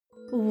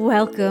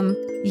Welcome.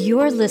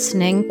 You're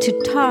listening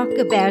to Talk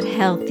About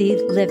Healthy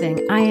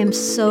Living. I am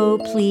so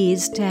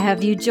pleased to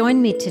have you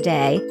join me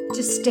today.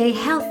 To stay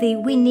healthy,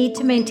 we need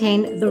to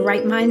maintain the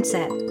right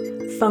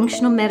mindset.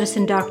 Functional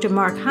medicine Dr.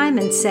 Mark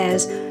Hyman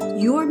says,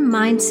 your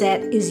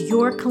mindset is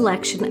your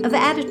collection of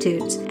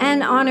attitudes.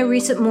 And on a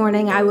recent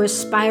morning, I was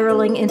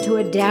spiraling into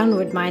a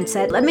downward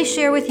mindset. Let me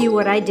share with you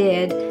what I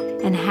did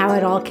and how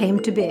it all came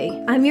to be.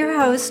 I'm your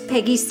host,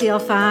 Peggy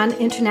Sealfon,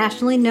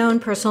 internationally known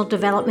personal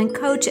development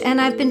coach,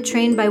 and I've been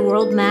trained by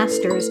world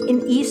masters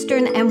in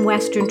Eastern and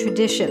Western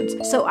traditions.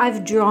 So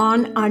I've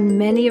drawn on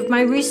many of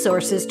my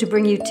resources to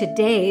bring you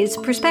today's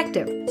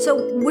perspective.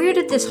 So where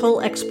did this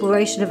whole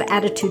exploration of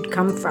attitude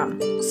come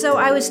from? So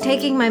I was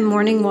taking my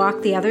morning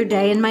walk the other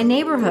day in my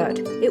neighborhood.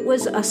 It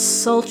was a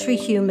sultry,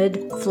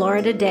 humid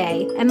Florida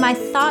day, and my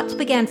thoughts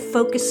began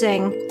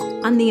focusing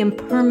on the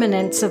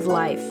impermanence of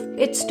life.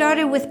 It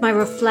started with my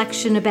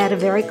reflection about a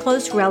very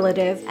close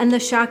relative and the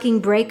shocking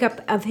breakup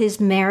of his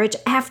marriage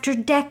after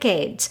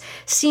decades.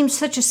 Seemed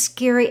such a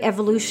scary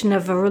evolution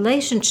of a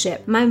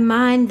relationship. My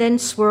mind then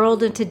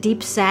swirled into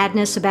deep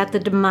sadness about the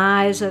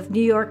demise of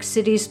New York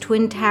City's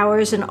Twin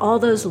Towers and all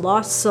those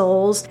lost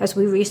souls as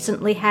we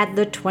recently had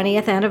the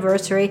 20th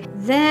anniversary.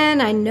 Then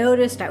I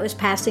noticed I was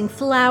passing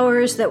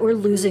flowers that were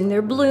losing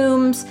their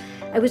blooms.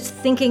 I was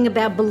thinking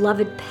about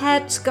beloved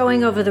pets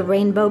going over the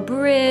Rainbow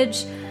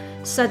Bridge.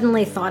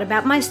 Suddenly thought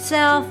about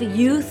myself,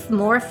 youth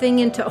morphing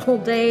into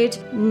old age.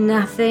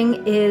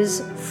 Nothing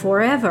is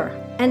forever.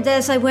 And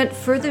as I went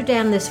further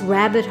down this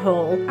rabbit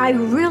hole, I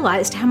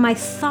realized how my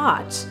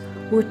thoughts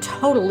were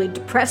totally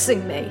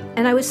depressing me.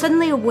 And I was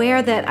suddenly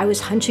aware that I was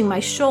hunching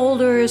my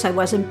shoulders, I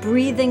wasn't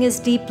breathing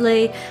as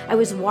deeply, I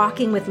was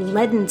walking with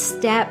leaden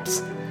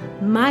steps.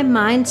 My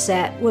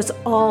mindset was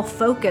all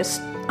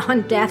focused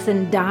on death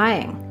and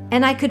dying.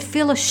 And I could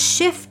feel a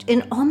shift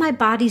in all my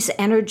body's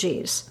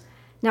energies.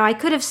 Now, I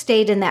could have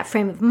stayed in that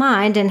frame of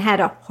mind and had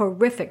a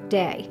horrific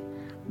day,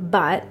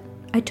 but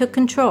I took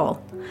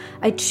control.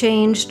 I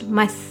changed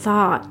my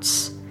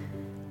thoughts.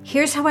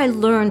 Here's how I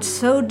learned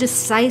so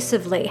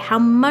decisively how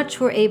much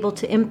we're able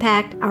to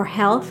impact our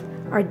health,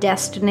 our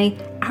destiny,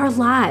 our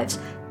lives,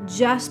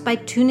 just by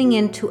tuning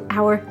into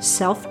our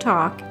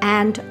self-talk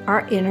and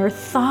our inner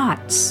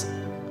thoughts.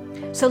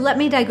 So let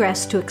me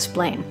digress to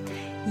explain.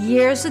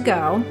 Years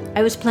ago,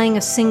 I was playing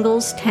a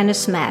singles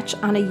tennis match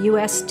on a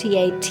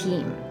USTA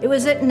team. It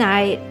was at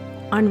night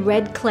on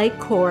red clay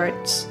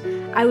courts.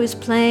 I was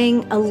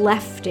playing a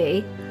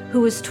lefty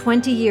who was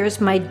 20 years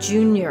my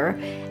junior,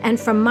 and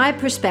from my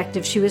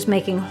perspective, she was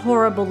making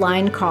horrible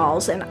line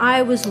calls, and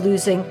I was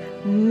losing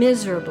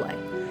miserably.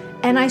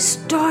 And I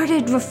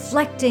started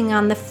reflecting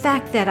on the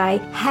fact that I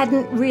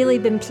hadn't really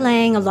been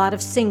playing a lot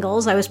of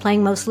singles. I was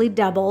playing mostly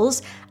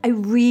doubles. I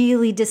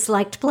really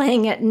disliked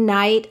playing at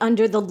night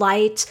under the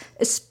lights,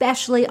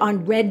 especially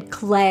on red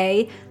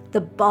clay.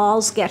 The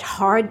balls get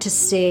hard to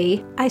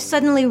see. I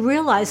suddenly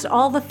realized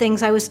all the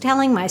things I was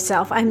telling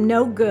myself. I'm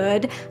no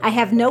good. I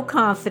have no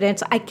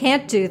confidence. I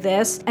can't do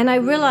this. And I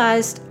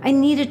realized I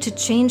needed to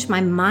change my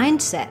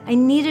mindset. I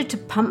needed to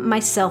pump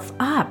myself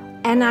up.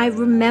 And I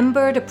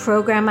remembered a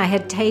program I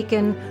had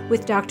taken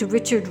with Dr.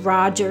 Richard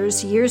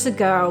Rogers years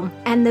ago,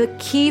 and the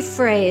key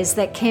phrase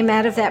that came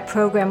out of that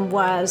program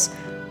was,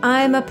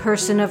 I'm a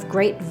person of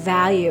great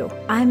value.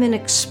 I'm an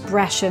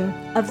expression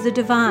of the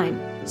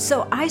divine.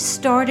 So I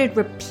started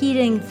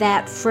repeating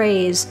that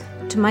phrase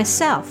to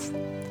myself.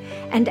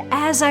 And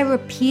as I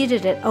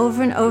repeated it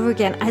over and over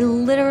again, I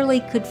literally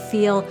could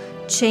feel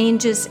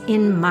changes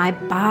in my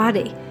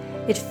body.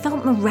 It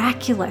felt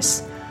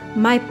miraculous.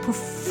 My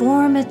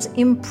performance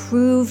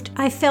improved.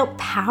 I felt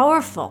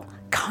powerful,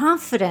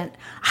 confident.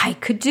 I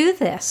could do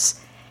this.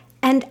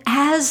 And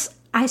as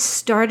I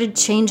started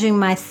changing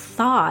my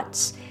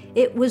thoughts,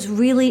 it was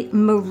really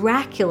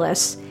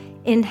miraculous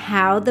in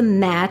how the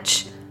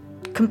match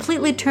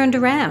completely turned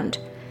around.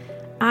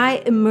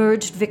 I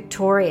emerged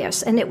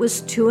victorious, and it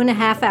was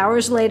 2.5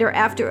 hours later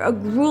after a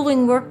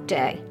grueling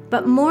workday.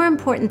 But more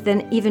important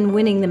than even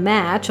winning the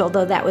match,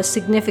 although that was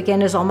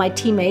significant as all my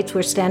teammates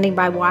were standing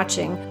by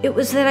watching, it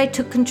was that I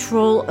took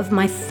control of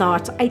my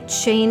thoughts. I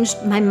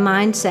changed my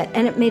mindset,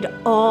 and it made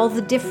all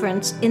the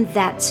difference in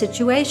that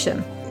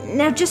situation.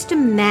 Now just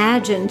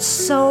imagine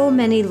so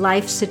many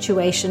life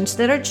situations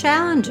that are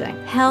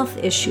challenging. Health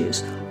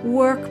issues,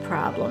 work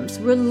problems,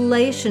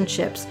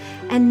 relationships,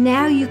 and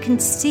now you can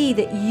see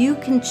that you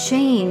can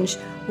change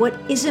what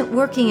isn't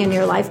working in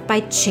your life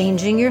by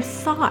changing your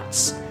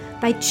thoughts,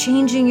 by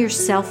changing your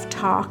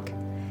self-talk,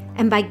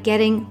 and by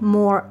getting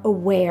more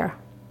aware.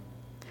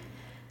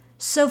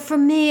 So for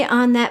me,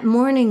 on that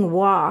morning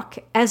walk,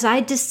 as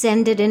I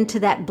descended into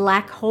that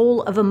black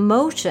hole of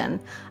emotion,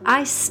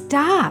 I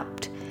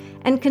stopped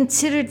and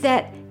considered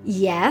that,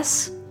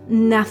 yes,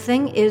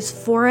 nothing is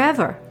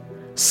forever.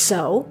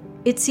 So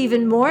it's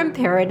even more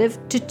imperative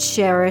to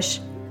cherish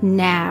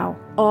now.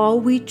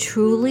 All we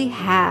truly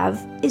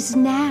have is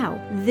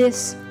now,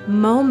 this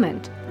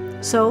moment.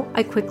 So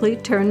I quickly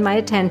turned my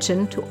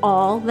attention to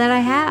all that I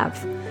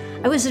have.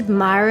 I was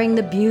admiring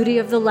the beauty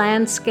of the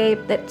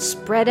landscape that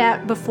spread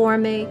out before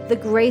me, the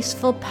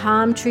graceful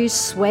palm trees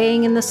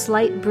swaying in the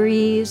slight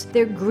breeze,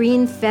 their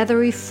green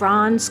feathery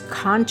fronds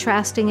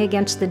contrasting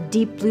against the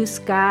deep blue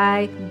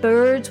sky.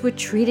 Birds were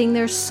treating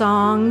their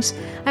songs.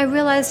 I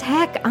realized,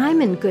 heck,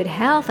 I'm in good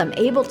health. I'm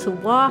able to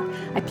walk.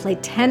 I play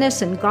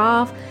tennis and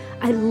golf.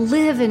 I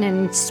live in an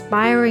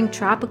inspiring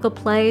tropical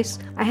place.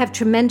 I have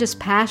tremendous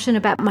passion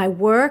about my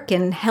work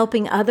and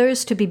helping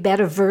others to be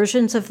better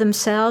versions of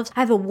themselves. I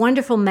have a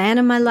wonderful man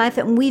in my life,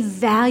 and we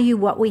value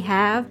what we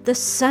have. The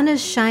sun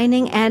is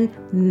shining, and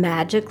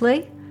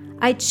magically,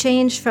 I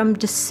changed from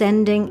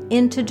descending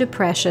into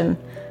depression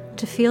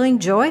to feeling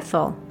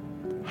joyful,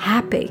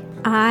 happy.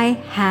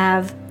 I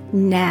have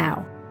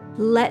now.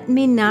 Let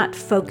me not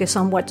focus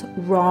on what's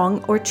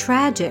wrong or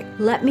tragic.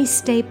 Let me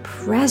stay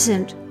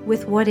present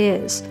with what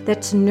is,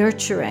 that's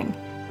nurturing,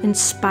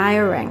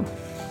 inspiring,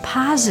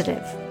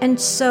 positive.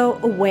 And so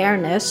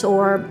awareness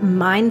or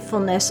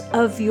mindfulness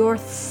of your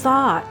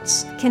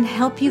thoughts can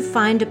help you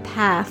find a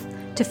path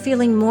to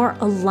feeling more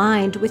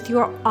aligned with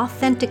your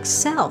authentic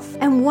self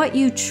and what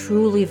you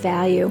truly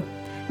value.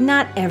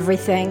 Not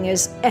everything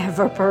is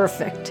ever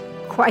perfect,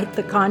 quite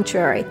the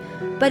contrary,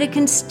 but it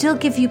can still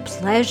give you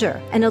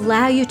pleasure and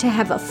allow you to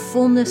have a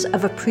fullness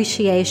of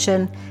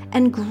appreciation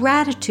and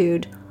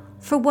gratitude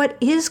for what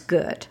is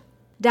good.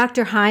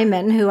 Dr.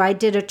 Hyman, who I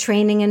did a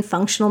training in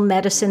functional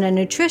medicine and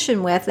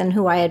nutrition with and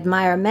who I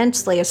admire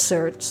immensely,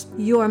 asserts,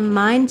 your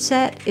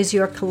mindset is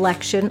your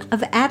collection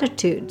of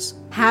attitudes.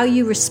 How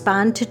you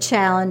respond to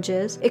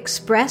challenges,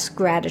 express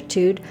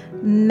gratitude,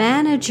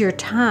 manage your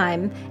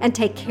time, and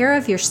take care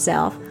of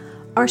yourself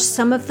are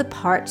some of the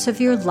parts of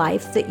your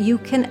life that you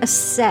can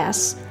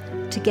assess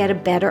to get a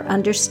better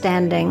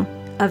understanding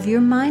of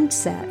your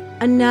mindset.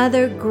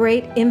 Another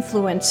great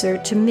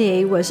influencer to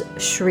me was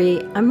Sri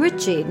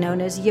Amritji, known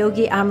as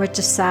Yogi Amrit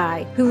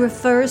Desai, who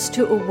refers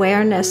to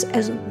awareness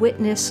as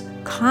witness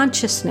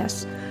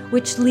consciousness,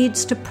 which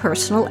leads to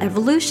personal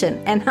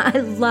evolution. And I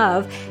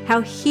love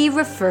how he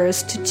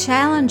refers to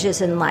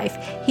challenges in life.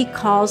 He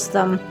calls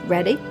them,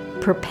 ready,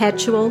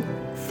 perpetual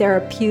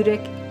therapeutic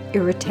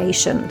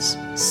irritations.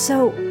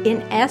 So,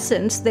 in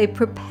essence, they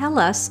propel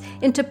us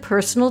into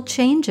personal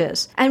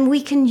changes, and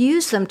we can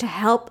use them to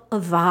help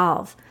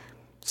evolve.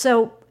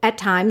 So, at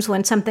times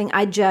when something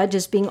I judge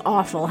as being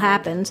awful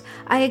happens,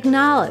 I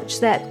acknowledge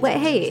that, well,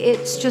 hey,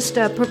 it's just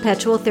a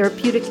perpetual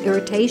therapeutic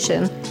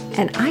irritation,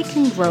 and I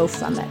can grow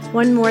from it.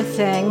 One more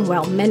thing,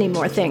 well, many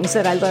more things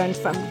that I learned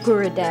from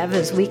Gurudev,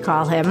 as we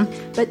call him,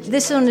 but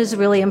this one is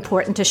really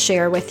important to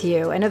share with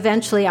you, and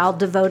eventually I'll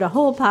devote a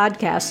whole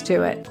podcast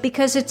to it,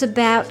 because it's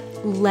about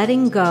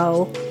letting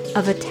go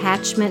of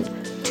attachment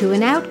to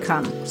an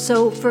outcome.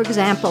 So, for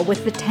example,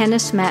 with the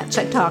tennis match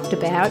I talked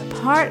about,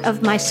 part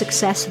of my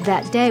success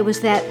that day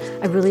was that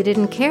I really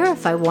didn't care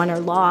if I won or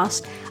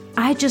lost.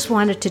 I just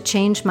wanted to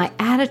change my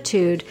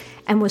attitude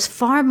and was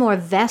far more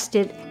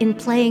vested in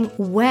playing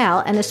well,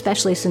 and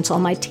especially since all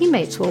my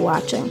teammates were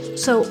watching.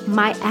 So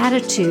my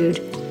attitude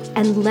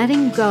and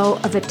letting go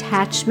of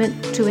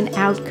attachment to an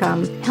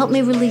outcome helped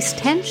me release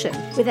tension.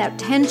 Without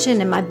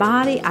tension in my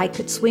body, I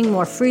could swing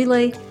more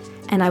freely,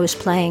 and I was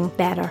playing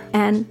better.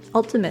 And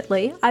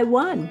ultimately, I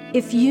won.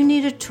 If you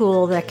need a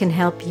tool that can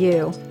help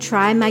you,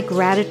 try my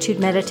gratitude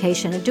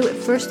meditation and do it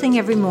first thing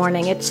every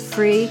morning. It's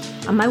free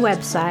on my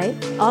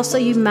website. Also,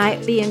 you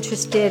might be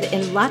interested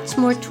in lots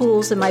more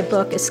tools in my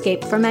book,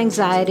 Escape from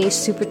Anxiety,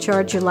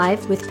 Supercharge Your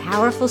Life, with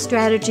powerful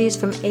strategies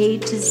from A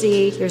to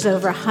Z. There's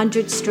over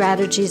 100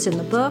 strategies in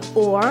the book.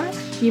 Or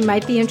you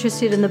might be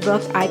interested in the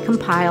book I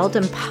compiled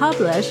and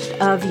published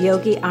of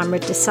Yogi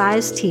Amrit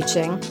Desai's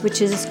teaching,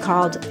 which is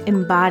called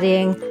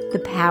Embodying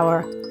the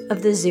Power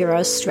of the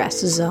Zero Stress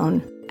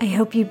Zone. I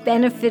hope you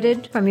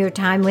benefited from your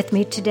time with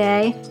me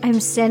today. I'm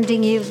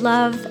sending you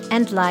love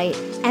and light,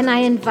 and I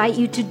invite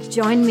you to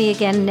join me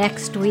again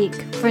next week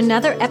for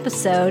another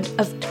episode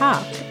of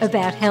Talk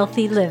About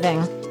Healthy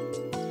Living.